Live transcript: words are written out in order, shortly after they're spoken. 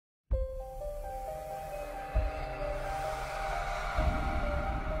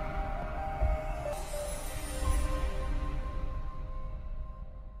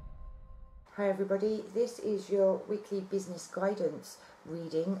Hi everybody, this is your weekly business guidance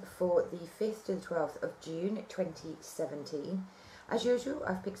reading for the 5th to the 12th of June 2017. As usual,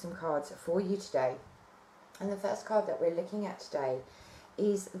 I've picked some cards for you today. And the first card that we're looking at today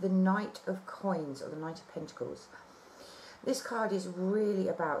is the Knight of Coins, or the Knight of Pentacles. This card is really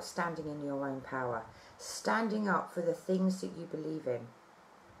about standing in your own power, standing up for the things that you believe in,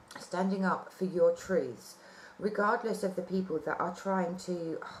 standing up for your truths. Regardless of the people that are trying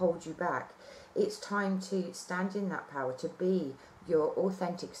to hold you back, it's time to stand in that power, to be your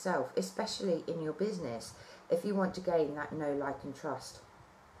authentic self, especially in your business, if you want to gain that know, like and trust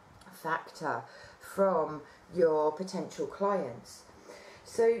factor from your potential clients.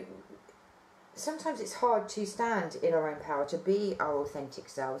 So sometimes it's hard to stand in our own power, to be our authentic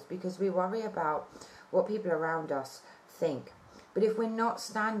selves, because we worry about what people around us think. But if we're not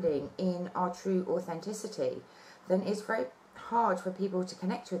standing in our true authenticity, then it's very hard for people to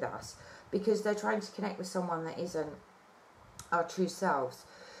connect with us, because they're trying to connect with someone that isn't our true selves.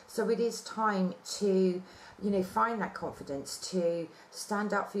 So it is time to, find that confidence, to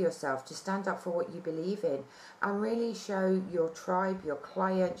stand up for yourself, to stand up for what you believe in, and really show your tribe, your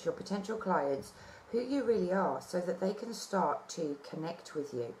clients, your potential clients, who you really are, so that they can start to connect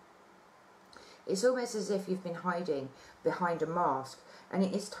with you. It's almost as if you've been hiding behind a mask, and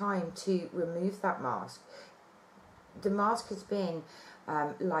it is time to remove that mask. The mask has been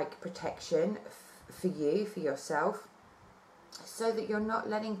like protection for you, for yourself, so that you're not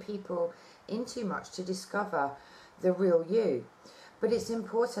letting people in too much to discover the real you. But it's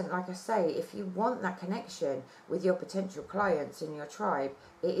important, like I say, if you want that connection with your potential clients and your tribe,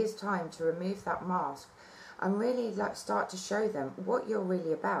 it is time to remove that mask and really start to show them what you're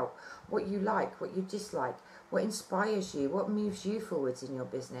really about, what you like, what you dislike, what inspires you, what moves you forwards in your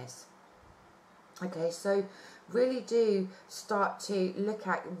business. Okay, so really do start to look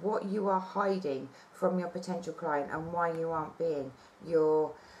at what you are hiding from your potential client and why you aren't being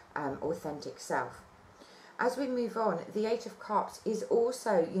your authentic self. As we move on, the Eight of Cups is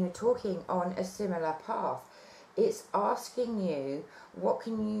also, talking on a similar path. It's asking you, what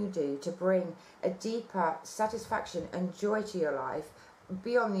can you do to bring a deeper satisfaction and joy to your life,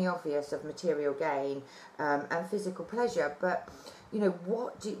 beyond the obvious of material gain and physical pleasure, but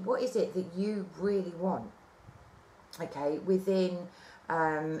what is it that you really want? Okay, within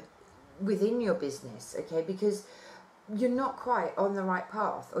your business, okay, because you're not quite on the right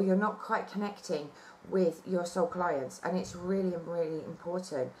path, or you're not quite connecting with your soul clients, and it's really, really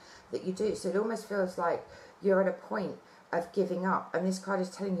important that you do. So it almost feels like you're at a point of giving up, and this card is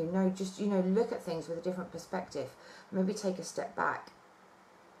telling you, no, just look at things with a different perspective. Maybe take a step back,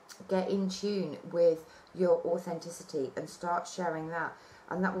 get in tune with your authenticity and start sharing that,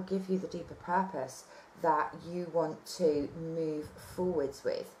 and that will give you the deeper purpose that you want to move forwards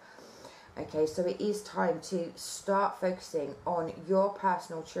with. Okay, so it is time to start focusing on your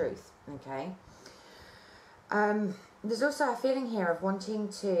personal truth. Okay, there's also a feeling here of wanting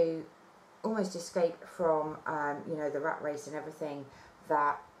to almost escape from the rat race and everything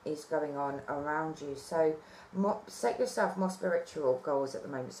that is going on around you. So set yourself more spiritual goals at the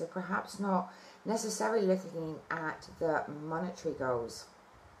moment. So perhaps not necessarily looking at the monetary goals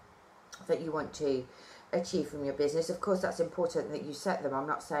that you want to achieve from your business. Of course, that's important that you set them. I'm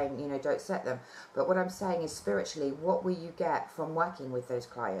not saying don't set them, but what I'm saying is, spiritually, what will you get from working with those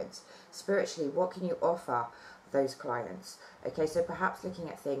clients? Spiritually, what can you offer those clients? Okay, so perhaps looking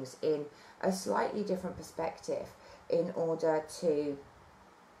at things in a slightly different perspective in order to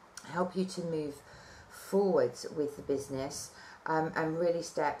help you to move forwards with the business, and really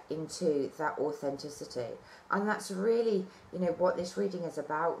step into that authenticity. And that's really what this reading is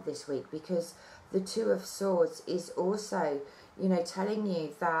about this week, because the Two of Swords is also telling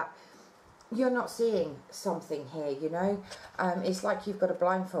you that you're not seeing something here. It's like you've got a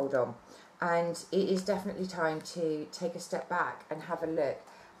blindfold on, and it is definitely time to take a step back and have a look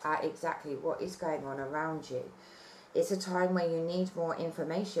at exactly what is going on around you. It's a time where you need more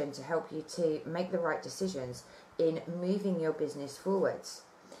information to help you to make the right decisions in moving your business forwards.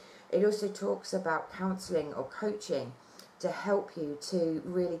 It also talks about counselling or coaching to help you to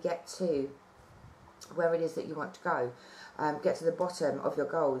really get to where it is that you want to go, get to the bottom of your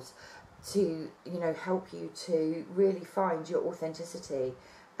goals, to help you to really find your authenticity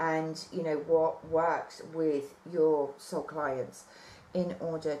and what works with your soul clients in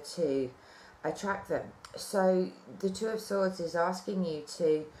order to attract them. So the Two of Swords is asking you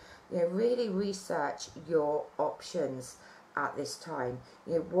to really research your options at this time.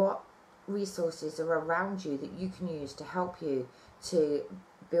 What resources are around you that you can use to help you to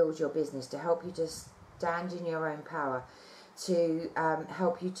build your business, to help you to stand in your own power, to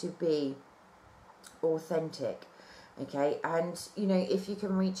help you to be authentic. Okay, and you know, if you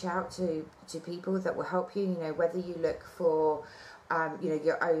can reach out to people that will help you, you know, whether you look for you know,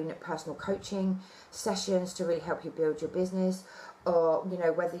 your own personal coaching sessions to really help you build your business, or you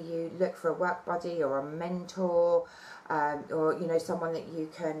know, whether you look for a work buddy or a mentor, or you know, someone that you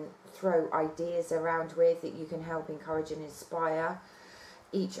can throw ideas around with, that you can help encourage and inspire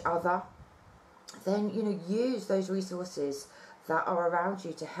each other, then you know, use those resources that are around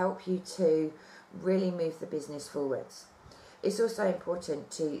you to help you to really move the business forwards. It's also important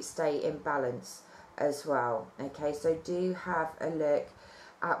to stay in balance as well. Okay, so do have a look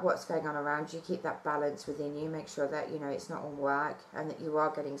at what's going on around you. Keep that balance within you. Make sure that you know it's not on work, and that you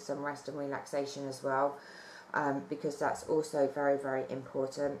are getting some rest and relaxation as well, because that's also very, very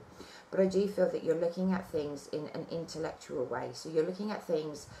important. But I do feel that you're looking at things in an intellectual way. So you're looking at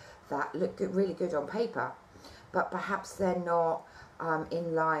things that look good, really good on paper, but perhaps they're not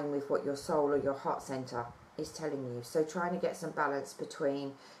in line with what your soul or your heart center is telling you. So trying to get some balance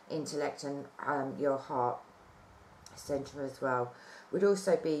between intellect and your heart center as well would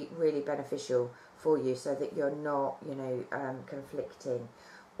also be really beneficial for you, so that you're not, you know, conflicting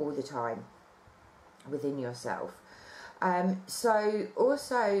all the time within yourself. So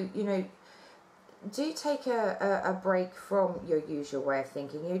also, you know, do take a break from your usual way of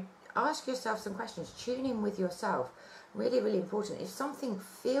thinking. You ask yourself some questions, tune in with yourself. Really, really important. If something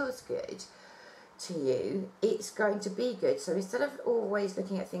feels good to you, it's going to be good. So instead of always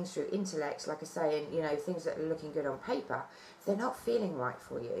looking at things through intellect, like I say, and you know, things that are looking good on paper, if they're not feeling right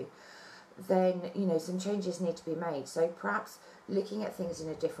for you, then you know, some changes need to be made. So perhaps looking at things in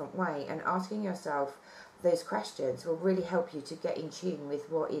a different way and asking yourself those questions will really help you to get in tune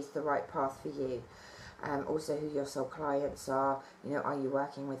with what is the right path for you. Also who your soul clients are, you know, are you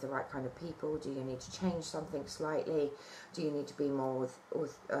working with the right kind of people? Do you need to change something slightly? Do you need to be more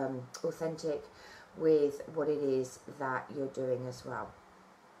authentic with what it is that you're doing as well?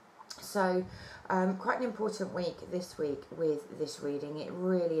 So quite an important week this week with this reading. It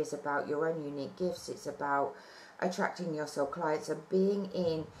really is about your own unique gifts. It's about attracting your soul clients and being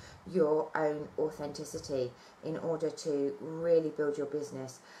in your own authenticity in order to really build your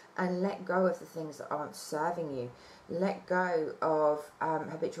business, and let go of the things that aren't serving you. Let go of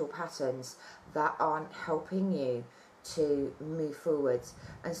habitual patterns that aren't helping you to move forwards,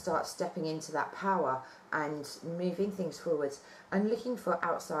 and start stepping into that power and moving things forwards, and looking for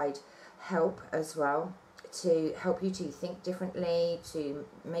outside help as well to help you to think differently, to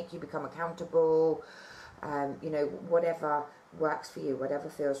make you become accountable, you know, whatever works for you, whatever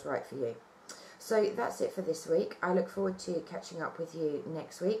feels right for you. So that's it for this week. I look forward to catching up with you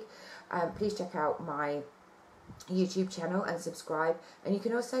next week. Please check out my YouTube channel and subscribe. And you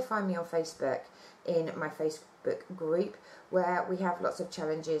can also find me on Facebook in my Facebook group, where we have lots of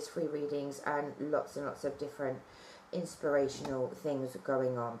challenges, free readings, and lots of different inspirational things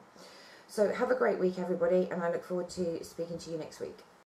going on. So have a great week, everybody, and I look forward to speaking to you next week.